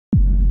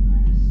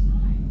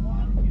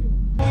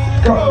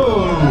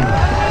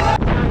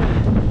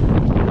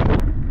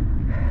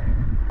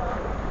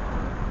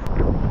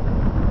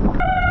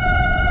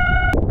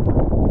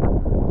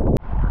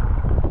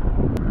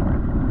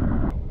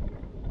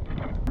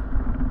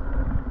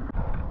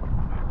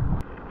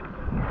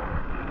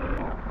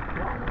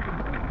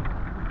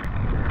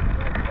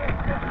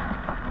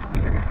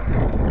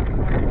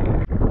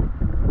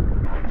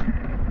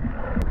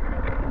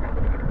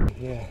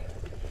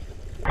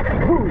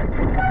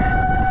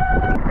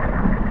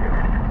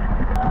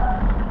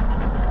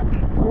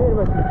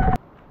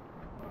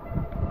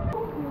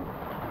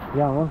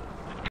Andiamo?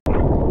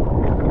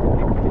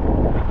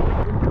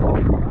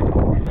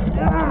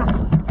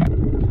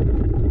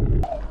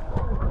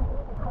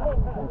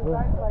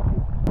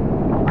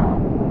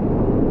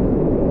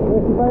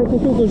 Dovresti fare anche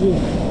tu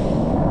così.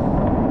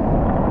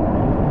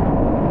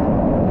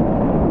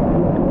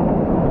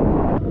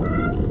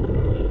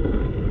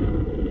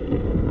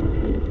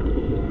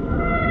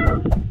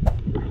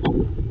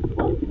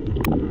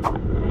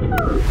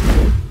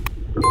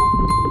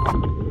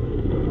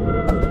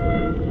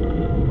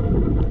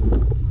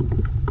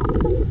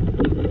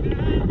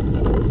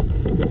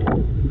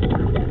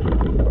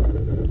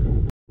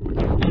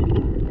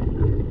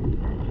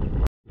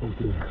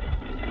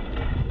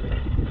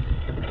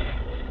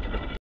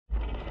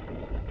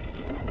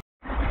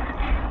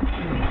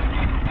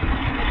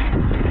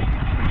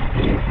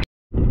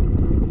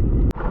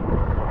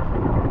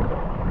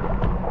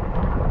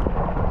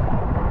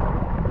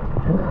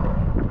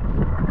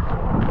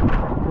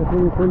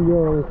 Un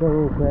coglione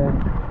comunque,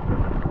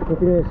 le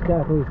prime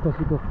scatole di questa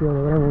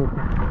situazione, veramente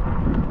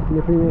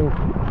le prime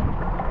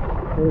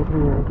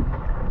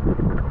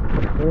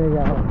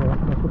regate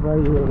a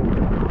sopravvivere.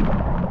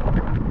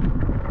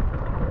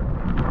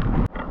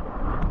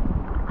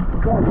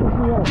 Grazie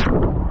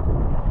signore.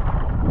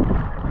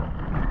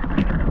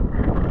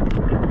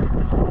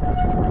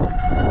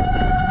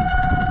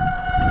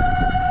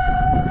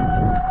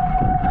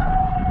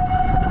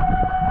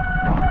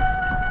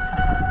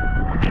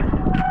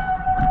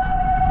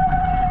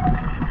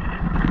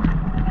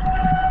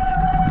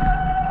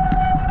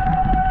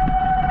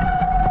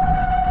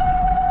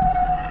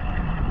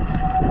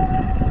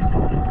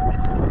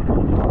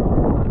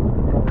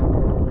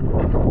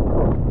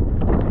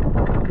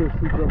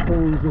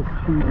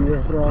 Ingestibile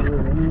proprio,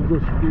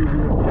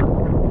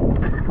 ingestibile.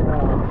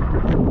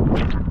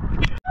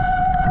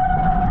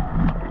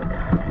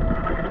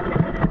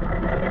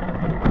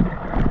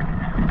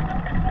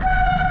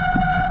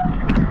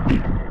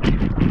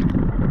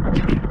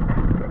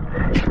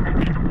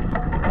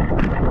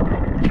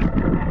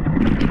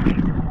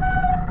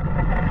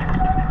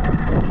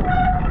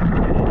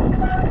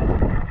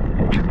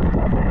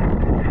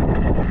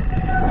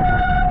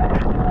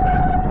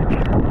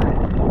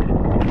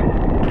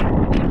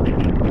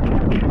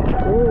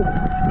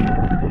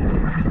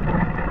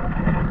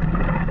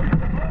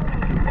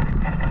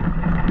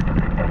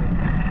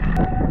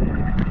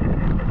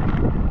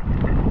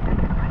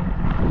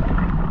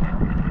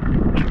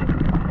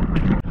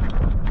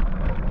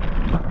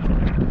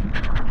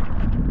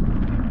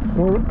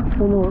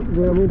 Sono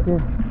veramente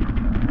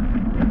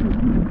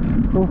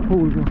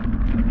confuso,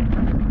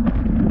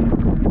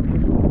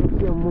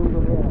 sia un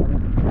mondo reale,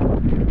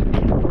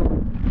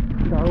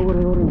 da ore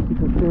e ore in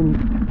situazioni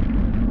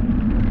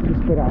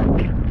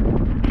disperate,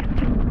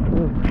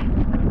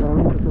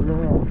 veramente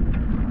tornare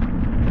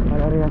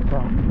alla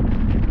realtà.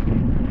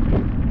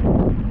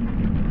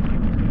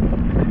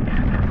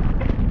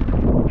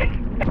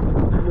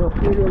 Mi ho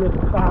chiuso le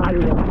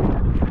spalle.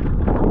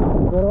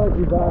 Per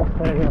oggi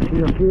basta ragazzi,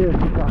 io qui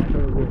si faccio,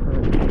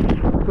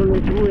 sono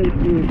le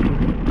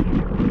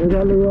 2:10 e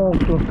dalle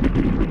 8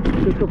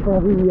 che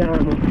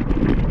sopravviviamo,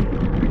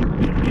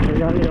 e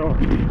dalle 8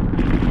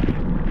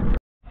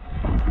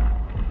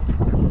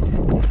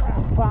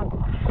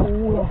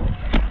 fanculo.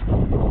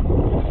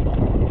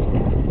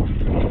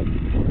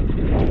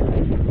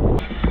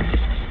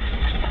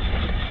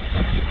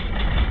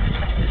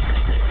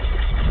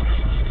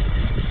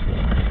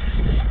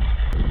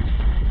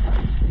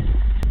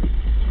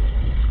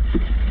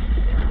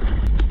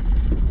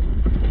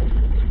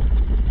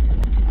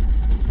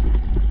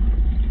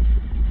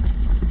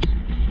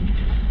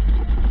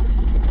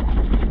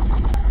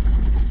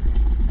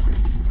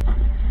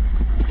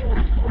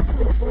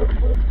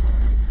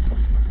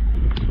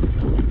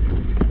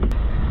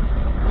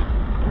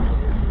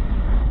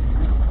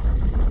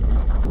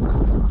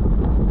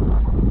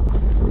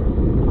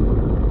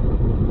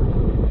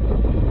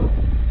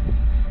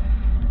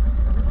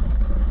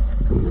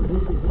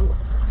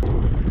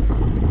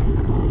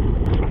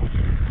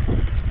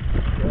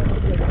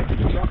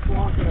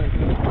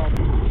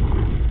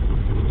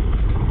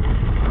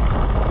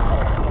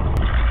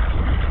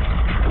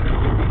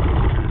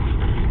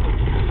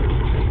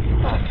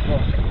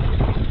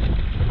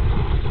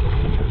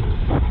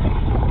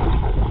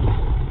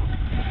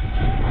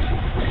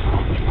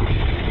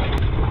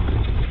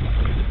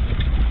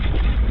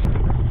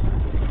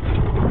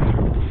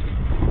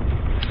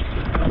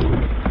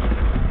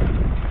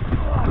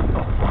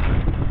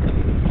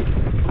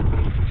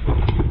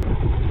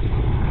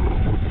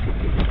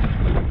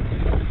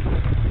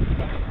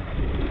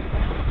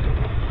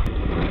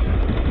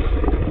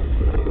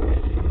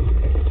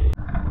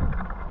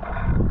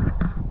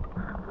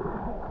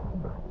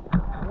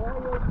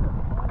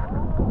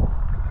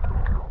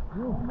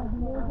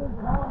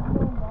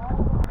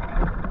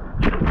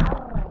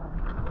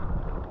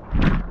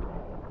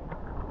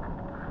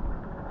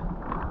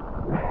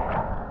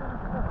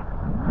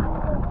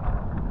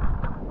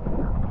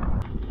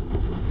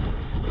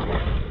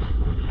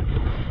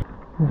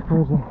 una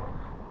cosa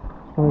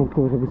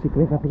spaventosa,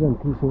 bicicletta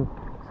pesantissima,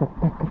 si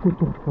attacca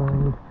tutto il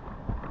fango,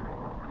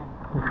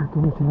 e tutto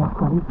invece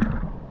l'acqua lì.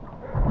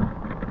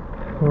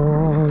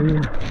 Oh,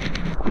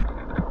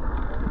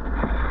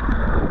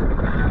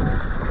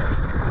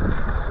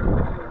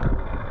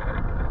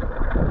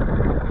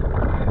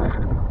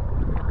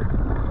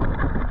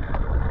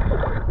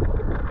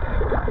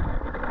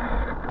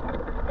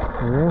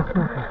 adesso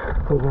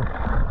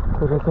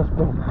cosa ci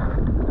aspetta?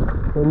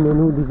 Il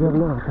menù di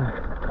giornata,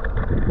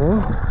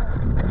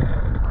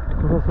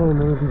 cosa sarà il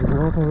menù di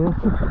giornata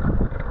adesso?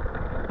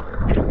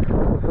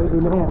 E poi di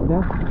merda?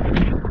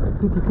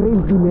 Tutti i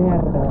credi di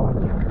merda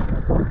oggi,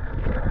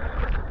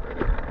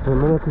 non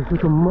me ne è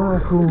piaciuto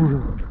manco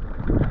uno.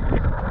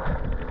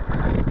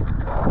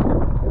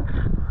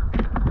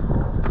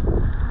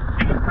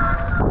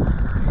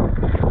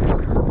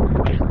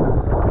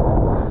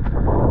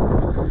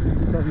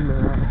 Di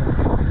merda.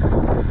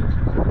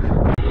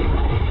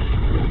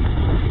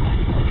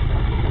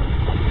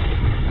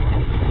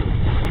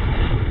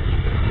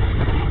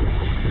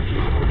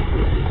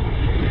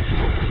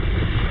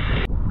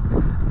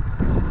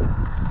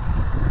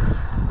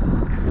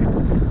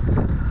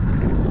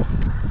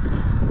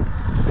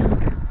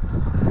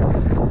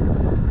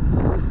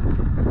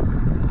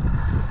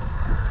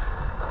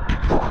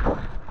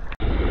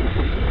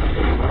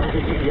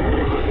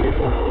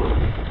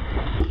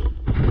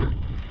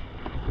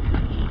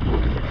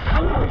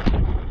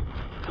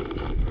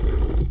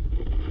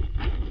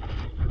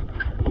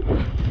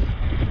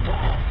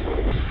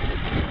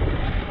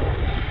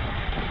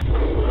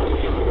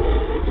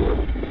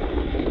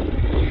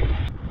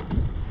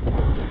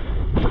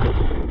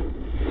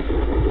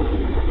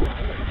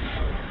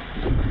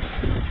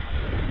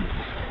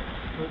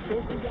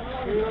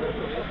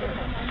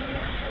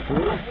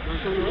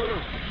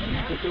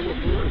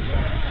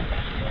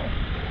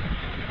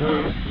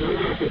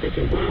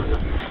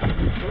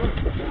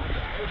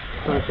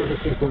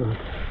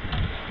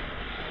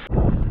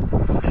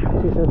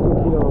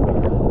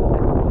 Chilometri,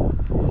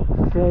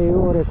 6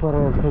 ore e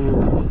 40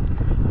 minuti,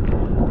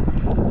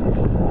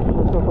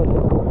 non so quanto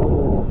è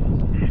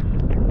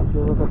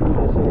non ho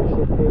capito se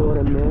è 7 ore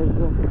e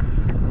mezza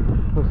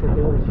o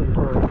 7 ore e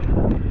 50,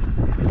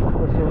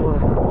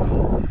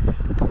 possiamo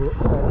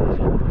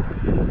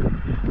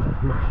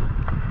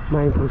ma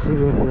è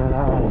impossibile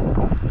pedalare,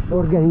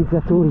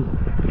 organizzatori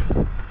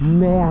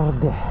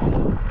merde,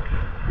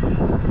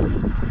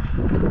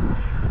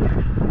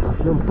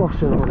 non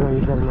possono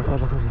organizzare una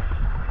cosa così,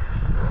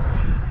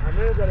 a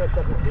me deve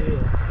capire,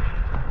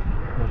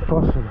 non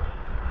possono,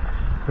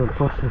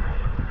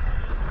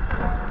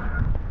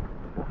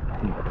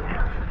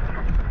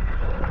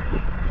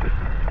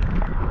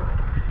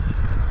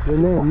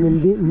 non è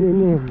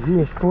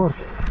né sport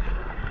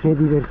né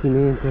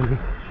divertimento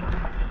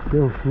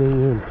né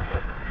niente,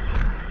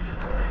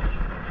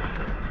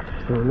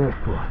 questo non è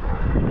sport,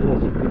 non è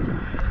ciclismo.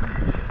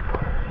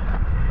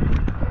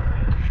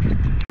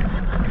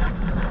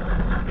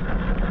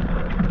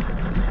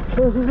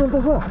 Sono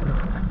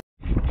 64.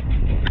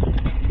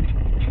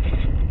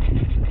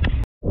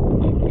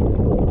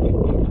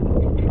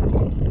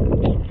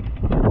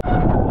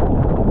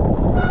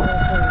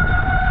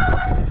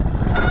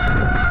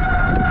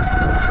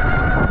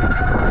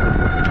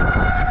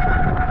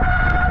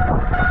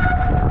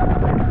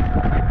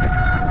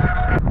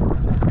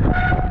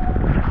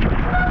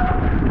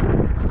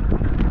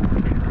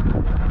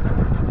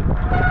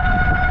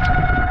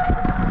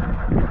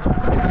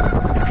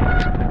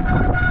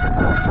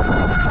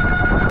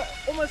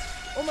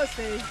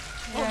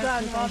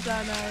 Well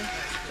done,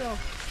 Cool.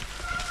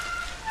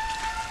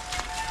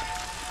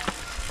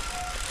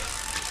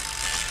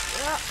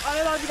 Yeah,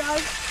 I love you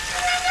guys.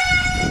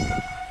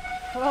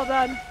 Well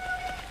done.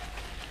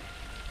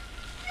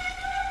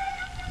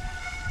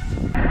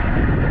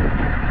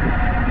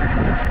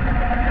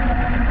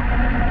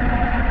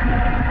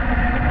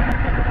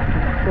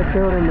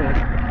 Ore e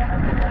mezza.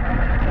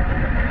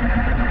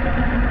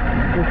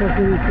 Non so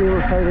se riuscivo a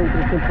fare dentro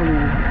il tempo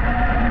limite.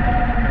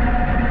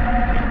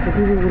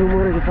 Sentite il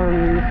rumore che fanno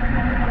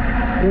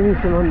lì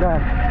sono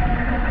andati.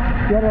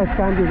 Chi era il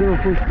cambio che non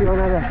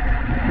funziona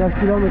dal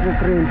chilometro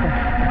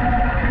 30.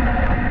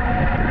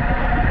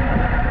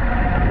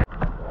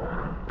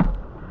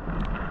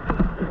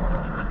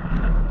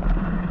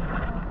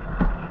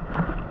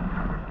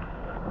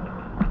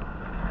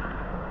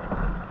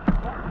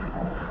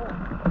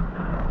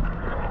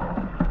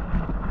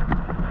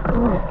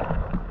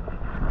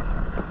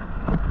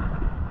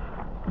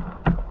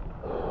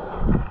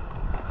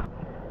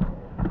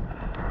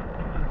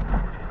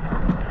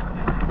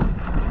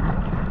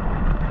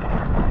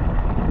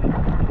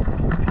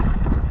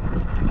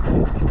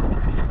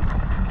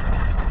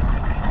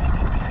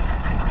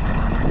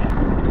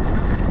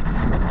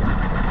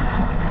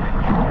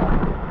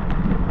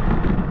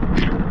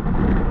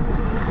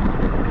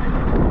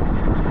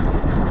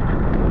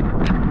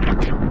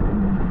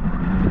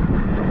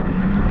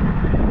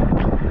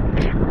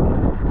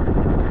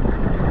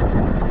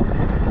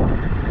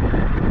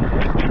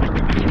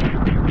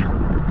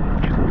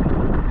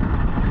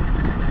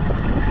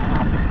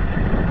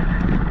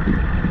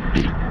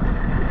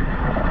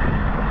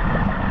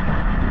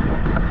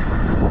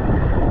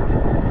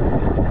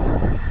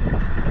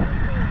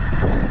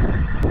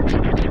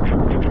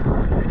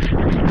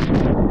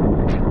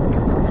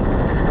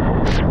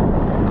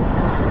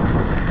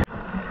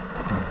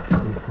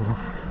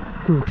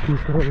 tutti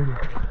trovi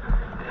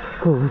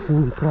cose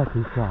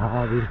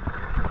impraticabili.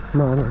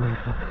 No, non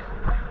è così.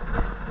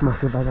 Ma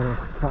che vadano a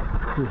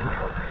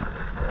fare.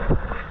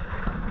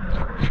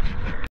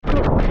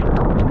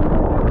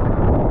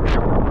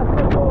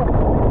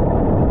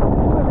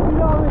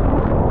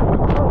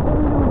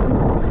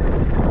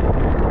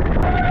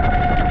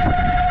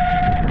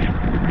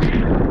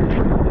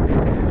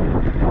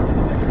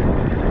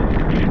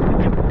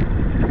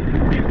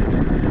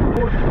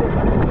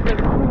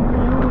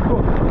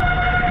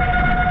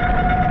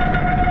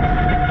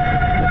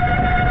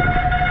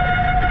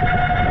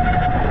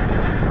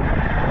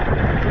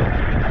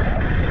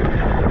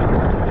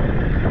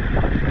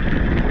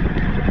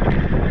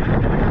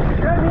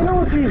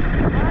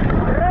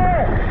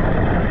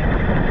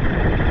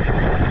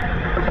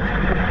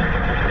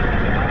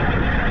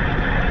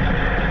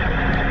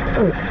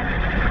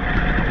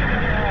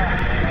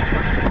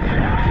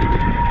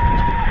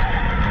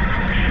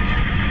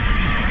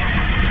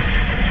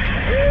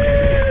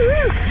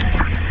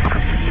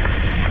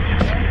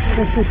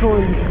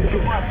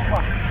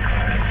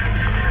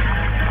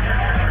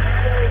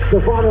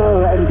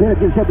 Stefano and Dirk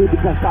said it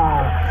because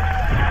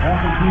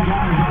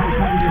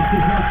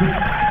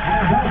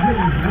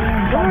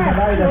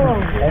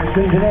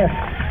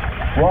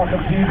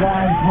welcome to you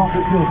guys,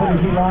 welcome to the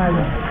finishing line.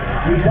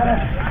 We've done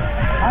it.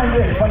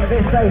 Heinrich from the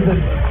best station.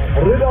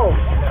 Rudolf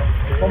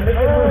from the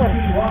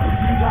welcome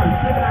to you guys.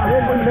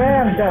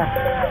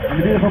 The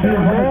beautiful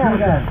people from the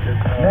Sudan.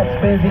 Next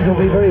Benzies will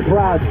be very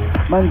proud.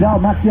 Mandel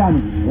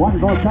Macian, one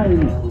goal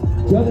time.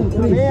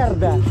 2-3.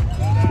 Merda!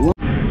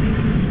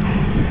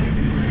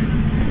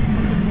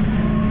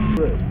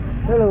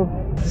 Hello.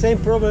 Same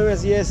problem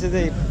as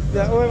yesterday.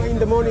 The oil in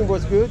the morning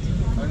was good.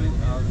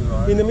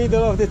 In the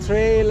middle of the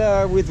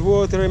trail with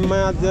water and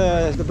mud,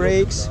 the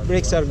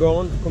brakes are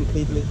gone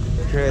completely.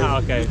 Ah,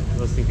 okay. I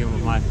was thinking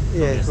of mine.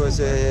 Yeah, it was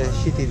a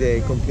shitty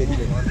day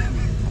completely.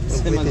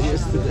 Same as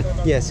yesterday.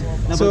 Yes.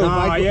 No,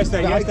 So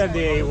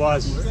yesterday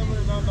was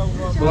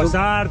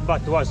hard,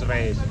 but was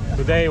race.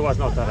 Today was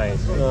not a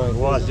race. No, it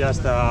was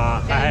just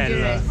a hell.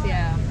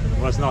 Yeah.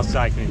 Was not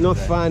cycling. not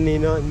today. funny,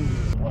 no.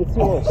 It's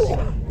yours.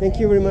 Thank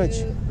you very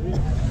much.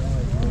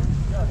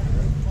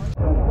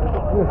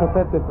 Io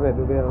sopporto il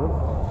freddo,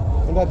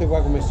 vero? Guardate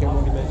qua come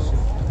siamo rimessi.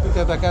 Tutti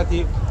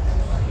attaccati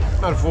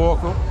al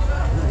fuoco.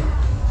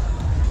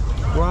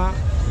 Qua,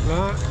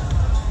 là.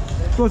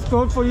 It was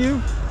cold for you?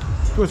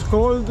 It was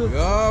cold?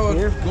 Yeah, but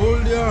Yeah.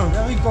 cold, yeah.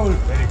 Very cold.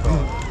 Very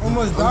cold.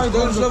 Almost died.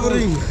 Still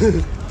suffering.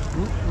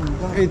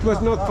 It was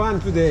not fun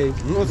today.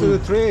 Also the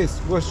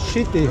trails was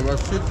shitty. It was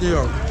shit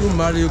here. Too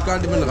muddy, you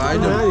can't even ride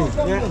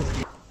them. Yeah.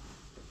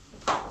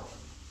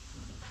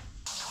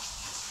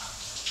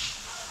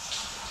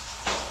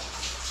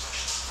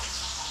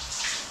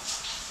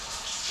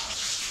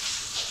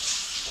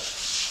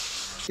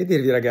 Che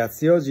dirvi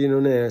ragazzi, oggi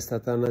non è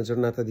stata una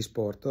giornata di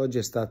sport, oggi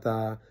è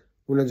stata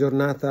una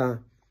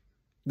giornata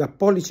da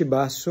pollice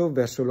basso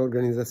verso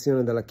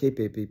l'organizzazione della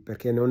Cape Epi,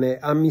 perché non è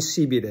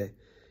ammissibile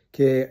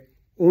che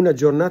una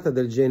giornata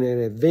del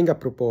genere venga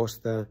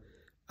proposta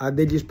a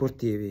degli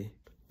sportivi.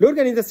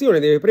 L'organizzazione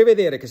deve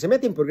prevedere che se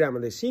mette in programma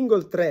dei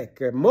single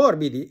track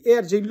morbidi e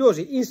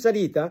argillosi in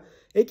salita,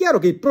 è chiaro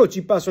che i pro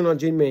ci passano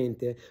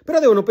agilmente, però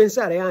devono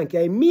pensare anche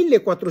ai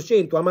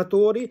 1400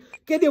 amatori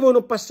che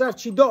devono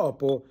passarci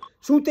dopo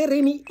su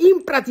terreni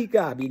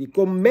impraticabili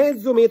con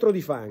mezzo metro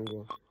di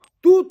fango.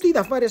 Tutti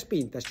da fare a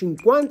spinta,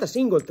 50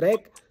 single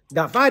track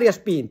da fare a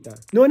spinta.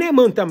 Non è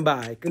mountain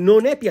bike,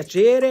 non è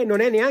piacere, non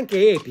è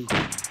neanche epic.